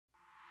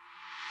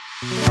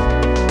Hey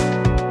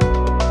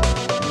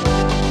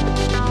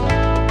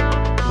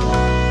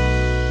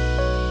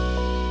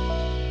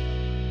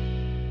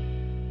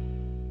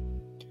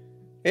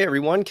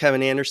everyone,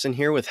 Kevin Anderson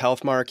here with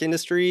Healthmark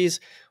Industries.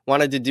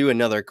 Wanted to do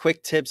another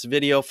quick tips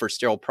video for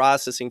sterile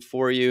processing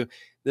for you.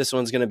 This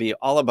one's going to be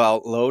all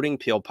about loading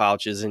peel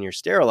pouches in your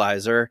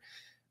sterilizer.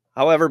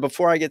 However,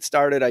 before I get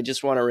started, I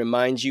just want to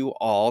remind you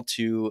all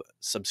to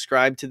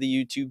subscribe to the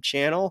YouTube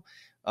channel,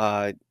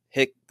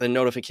 hit the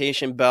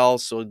notification bell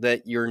so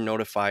that you're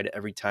notified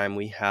every time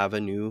we have a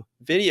new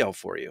video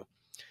for you.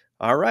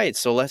 All right,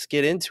 so let's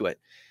get into it.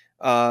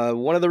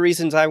 One of the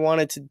reasons I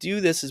wanted to do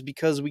this is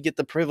because we get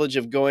the privilege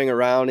of going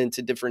around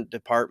into different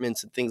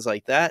departments and things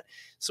like that.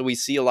 So we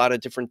see a lot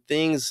of different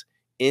things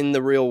in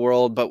the real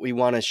world, but we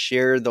want to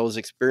share those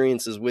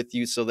experiences with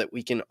you so that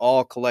we can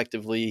all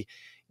collectively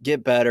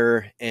get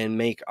better and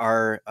make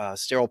our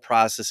sterile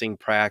processing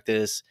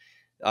practice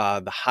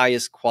the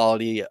highest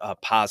quality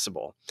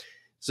possible.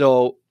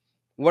 So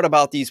what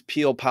about these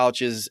peel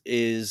pouches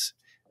is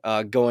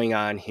going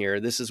on here?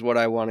 This is what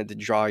I wanted to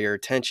draw your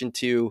attention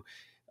to.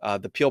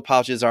 The peel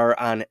pouches are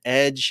on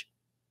edge.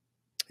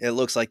 It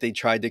looks like they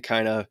tried to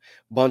kind of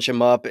bunch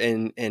them up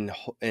and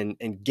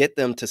get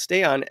them to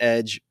stay on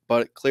edge,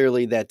 but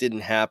clearly that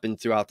didn't happen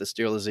throughout the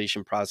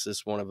sterilization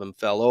process. One of them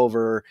fell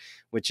over,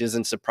 which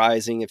isn't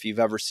surprising if you've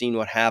ever seen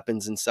what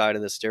happens inside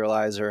of the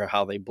sterilizer,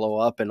 how they blow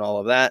up and all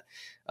of that.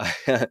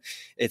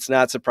 It's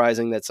not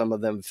surprising that some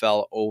of them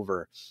fell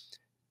over.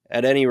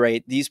 At any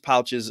rate, these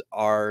pouches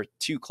are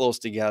too close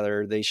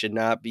together. They should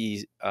not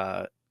be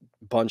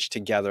bunched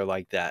together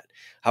like that.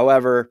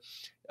 However,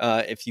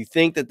 if you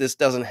think that this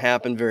doesn't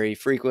happen very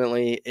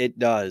frequently, it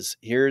does.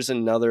 Here's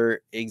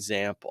another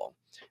example.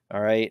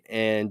 All right.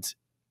 And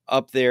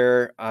up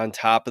there on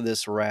top of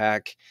this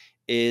rack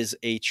is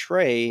a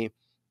tray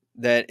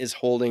that is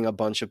holding a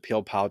bunch of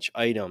peel pouch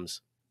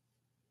items.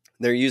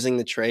 They're using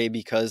the tray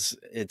because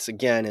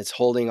it's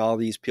holding all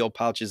these peel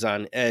pouches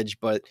on edge.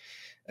 But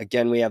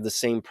again, we have the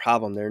same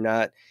problem. They're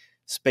not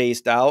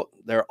spaced out.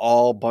 They're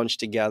all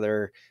bunched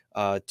together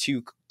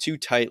too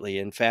tightly.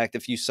 In fact,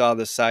 if you saw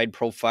the side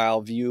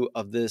profile view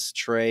of this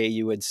tray,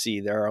 you would see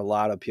there are a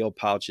lot of peel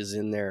pouches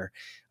in there,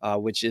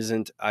 which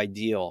isn't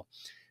ideal.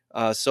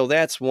 So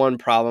that's one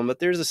problem, but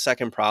there's a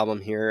second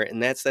problem here,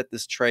 and that's that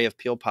this tray of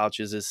peel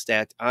pouches is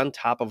stacked on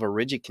top of a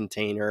rigid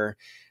container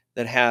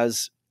that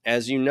has,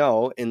 as you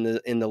know, in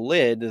the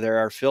lid, there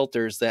are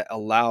filters that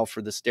allow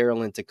for the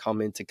sterilant to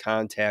come into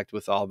contact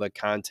with all the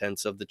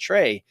contents of the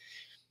tray.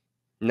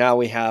 Now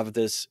we have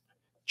this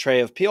tray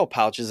of peel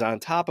pouches on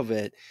top of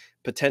it,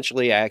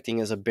 potentially acting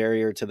as a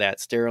barrier to that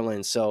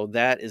sterilant. So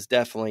that is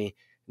definitely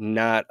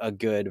not a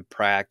good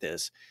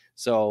practice.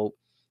 So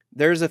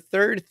there's a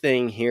third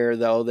thing here,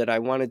 though, that I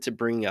wanted to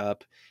bring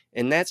up,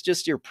 and that's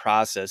just your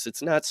process.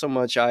 It's not so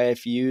much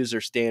IFUs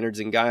or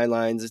standards and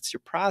guidelines, it's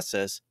your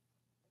process.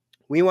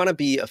 We want to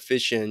be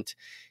efficient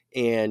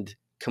and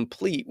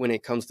complete when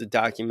it comes to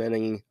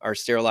documenting our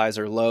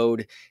sterilizer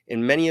load.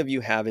 And many of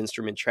you have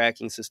instrument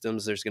tracking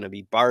systems. There's going to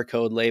be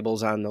barcode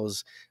labels on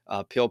those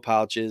peel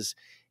pouches,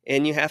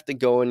 and you have to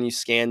go and you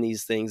scan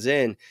these things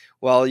in.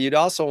 Well, you'd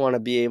also want to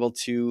be able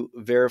to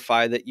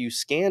verify that you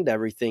scanned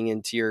everything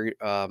into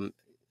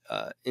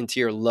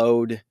your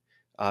load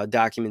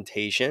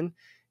documentation.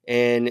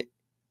 And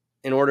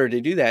in order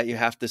to do that, you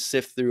have to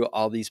sift through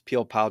all these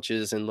peel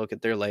pouches and look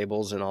at their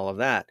labels and all of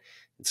that.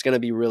 It's going to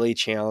be really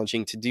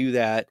challenging to do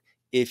that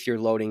if you're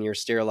loading your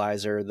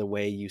sterilizer the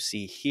way you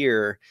see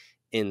here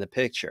in the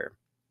picture.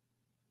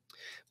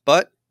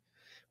 But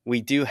we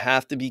do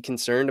have to be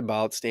concerned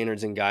about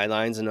standards and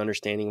guidelines and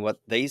understanding what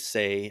they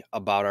say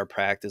about our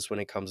practice when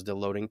it comes to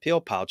loading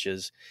peel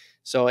pouches.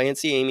 So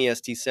ANSI AAMI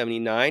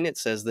ST79, it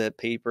says that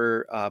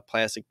paper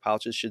plastic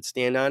pouches should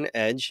stand on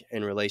edge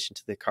in relation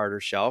to the Carter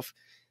shelf.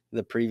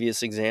 The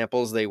previous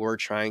examples, they were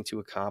trying to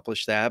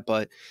accomplish that,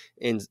 but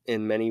in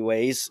many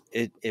ways,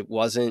 it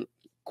wasn't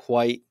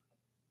quite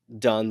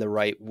done the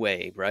right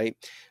way, right?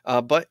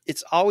 But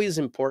it's always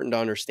important to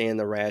understand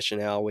the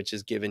rationale, which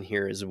is given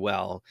here as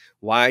well.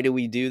 Why do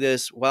we do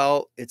this?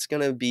 Well, it's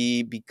going to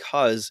be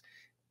because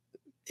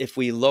if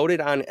we load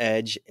it on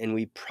edge and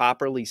we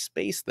properly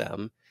space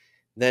them,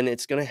 then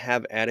it's going to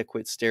have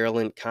adequate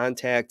sterilant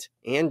contact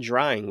and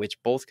drying,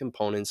 which both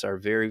components are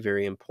very,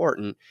 very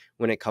important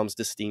when it comes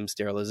to steam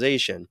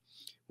sterilization.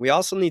 We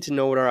also need to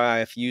know what our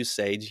IFUs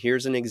say.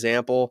 Here's an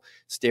example.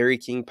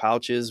 SteriKing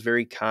pouches,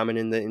 very common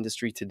in the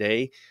industry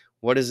today.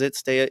 What does it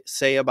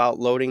say about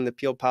loading the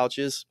peel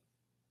pouches?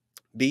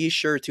 Be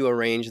sure to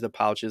arrange the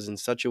pouches in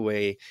such a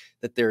way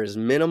that there is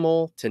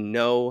minimal to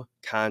no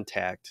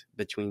contact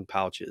between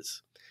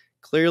pouches.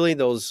 Clearly,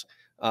 those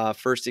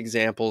first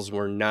examples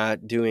were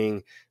not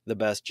doing the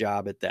best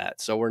job at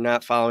that. So we're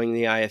not following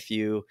the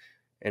IFU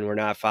and we're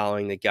not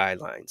following the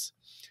guidelines.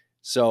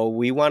 So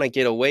we want to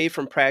get away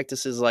from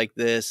practices like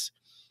this.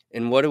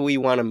 And what do we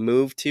want to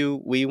move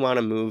to? We want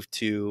to move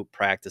to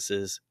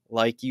practices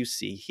like you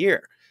see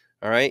here.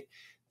 All right.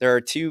 There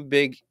are two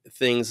big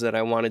things that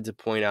I wanted to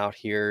point out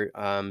here.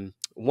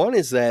 One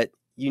is that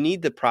you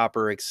need the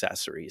proper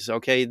accessories.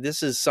 Okay,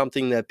 this is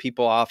something that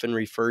people often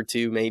refer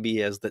to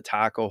maybe as the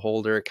taco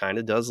holder. It kind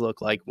of does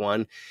look like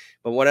one,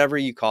 but whatever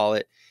you call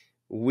it,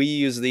 we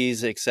use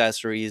these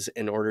accessories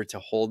in order to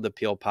hold the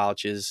peel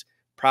pouches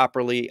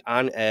properly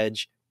on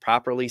edge,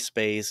 properly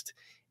spaced.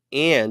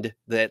 And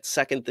that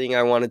second thing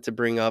I wanted to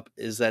bring up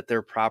is that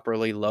they're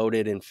properly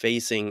loaded and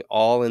facing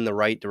all in the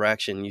right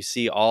direction. You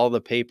see all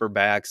the paper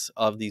backs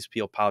of these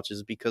peel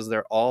pouches because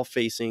they're all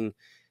facing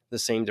the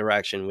same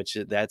direction, which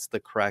that's the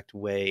correct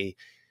way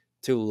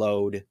to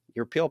load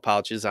your peel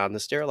pouches on the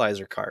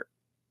sterilizer cart.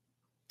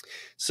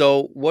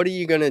 So, what are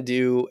you going to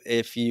do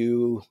if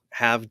you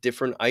have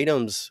different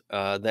items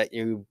that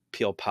you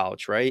peel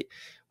pouch, right?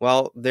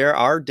 Well, there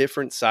are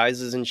different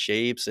sizes and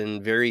shapes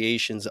and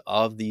variations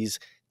of these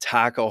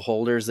taco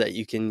holders that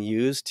you can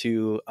use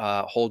to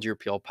hold your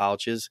peel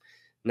pouches.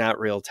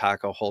 Not real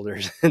taco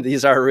holders.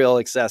 These are real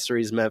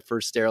accessories meant for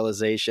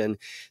sterilization.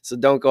 So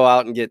don't go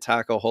out and get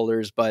taco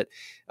holders, but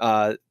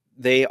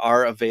they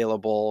are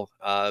available.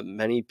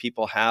 Many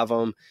people have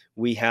them.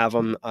 We have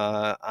them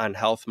on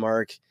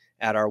Healthmark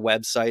at our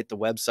website. The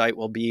website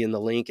will be in the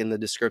link in the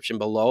description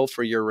below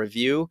for your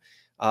review.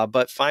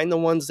 But find the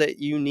ones that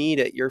you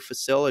need at your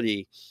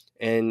facility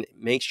and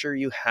make sure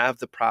you have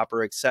the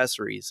proper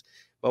accessories.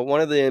 But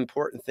one of the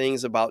important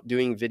things about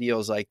doing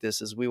videos like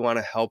this is we want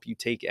to help you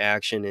take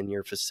action in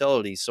your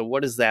facility. So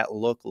what does that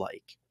look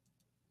like?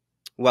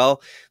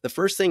 Well, the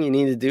first thing you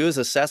need to do is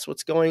assess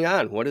what's going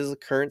on. What does the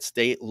current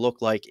state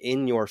look like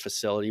in your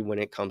facility when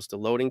it comes to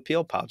loading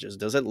peel pouches?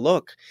 Does it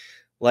look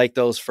like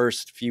those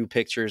first few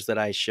pictures that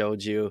I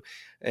showed you,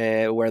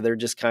 where they're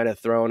just kind of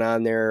thrown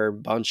on there,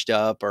 bunched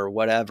up or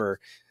whatever?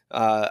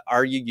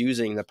 Are you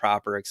using the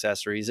proper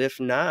accessories? If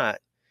not,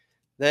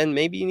 then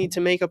maybe you need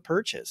to make a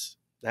purchase.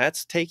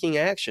 That's taking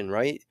action,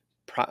 right?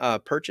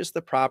 Purchase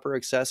the proper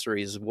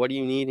accessories. What do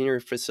you need in your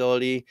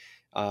facility?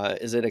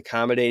 Is it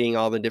accommodating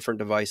all the different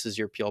devices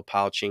you're peel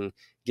pouching?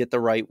 Get the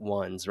right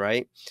ones,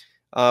 right?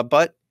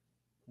 But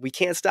we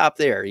can't stop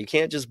there. You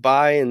can't just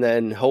buy and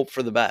then hope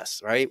for the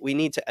best, right? We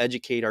need to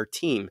educate our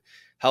team,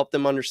 help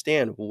them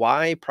understand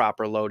why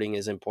proper loading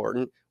is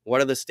important. What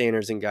do the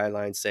standards and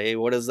guidelines say?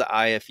 What does the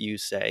IFU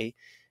say?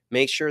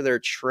 Make sure they're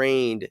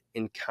trained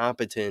and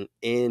competent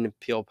in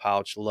peel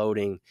pouch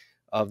loading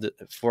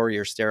for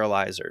your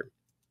sterilizer.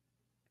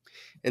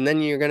 And then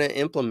you're going to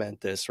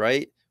implement this,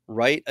 right?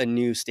 Write a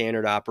new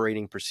standard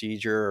operating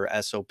procedure,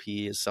 or SOP,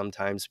 as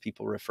sometimes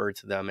people refer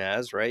to them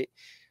as, right?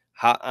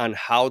 On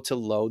how to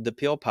load the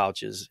peel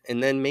pouches,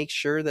 and then make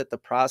sure that the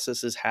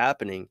process is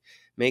happening.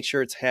 Make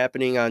sure it's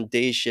happening on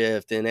day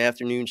shift and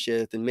afternoon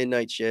shift and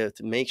midnight shift,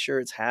 and make sure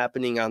it's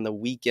happening on the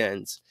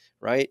weekends,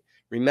 right?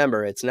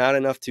 Remember, it's not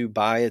enough to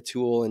buy a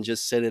tool and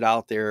just sit it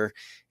out there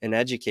and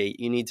educate.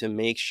 You need to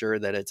make sure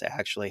that it's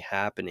actually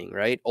happening,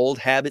 right? Old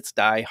habits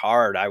die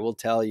hard, I will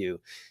tell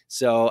you.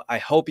 So I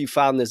hope you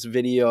found this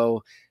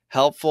video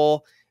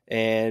helpful,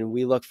 and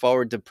we look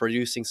forward to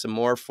producing some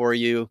more for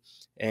you.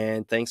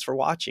 And thanks for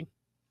watching.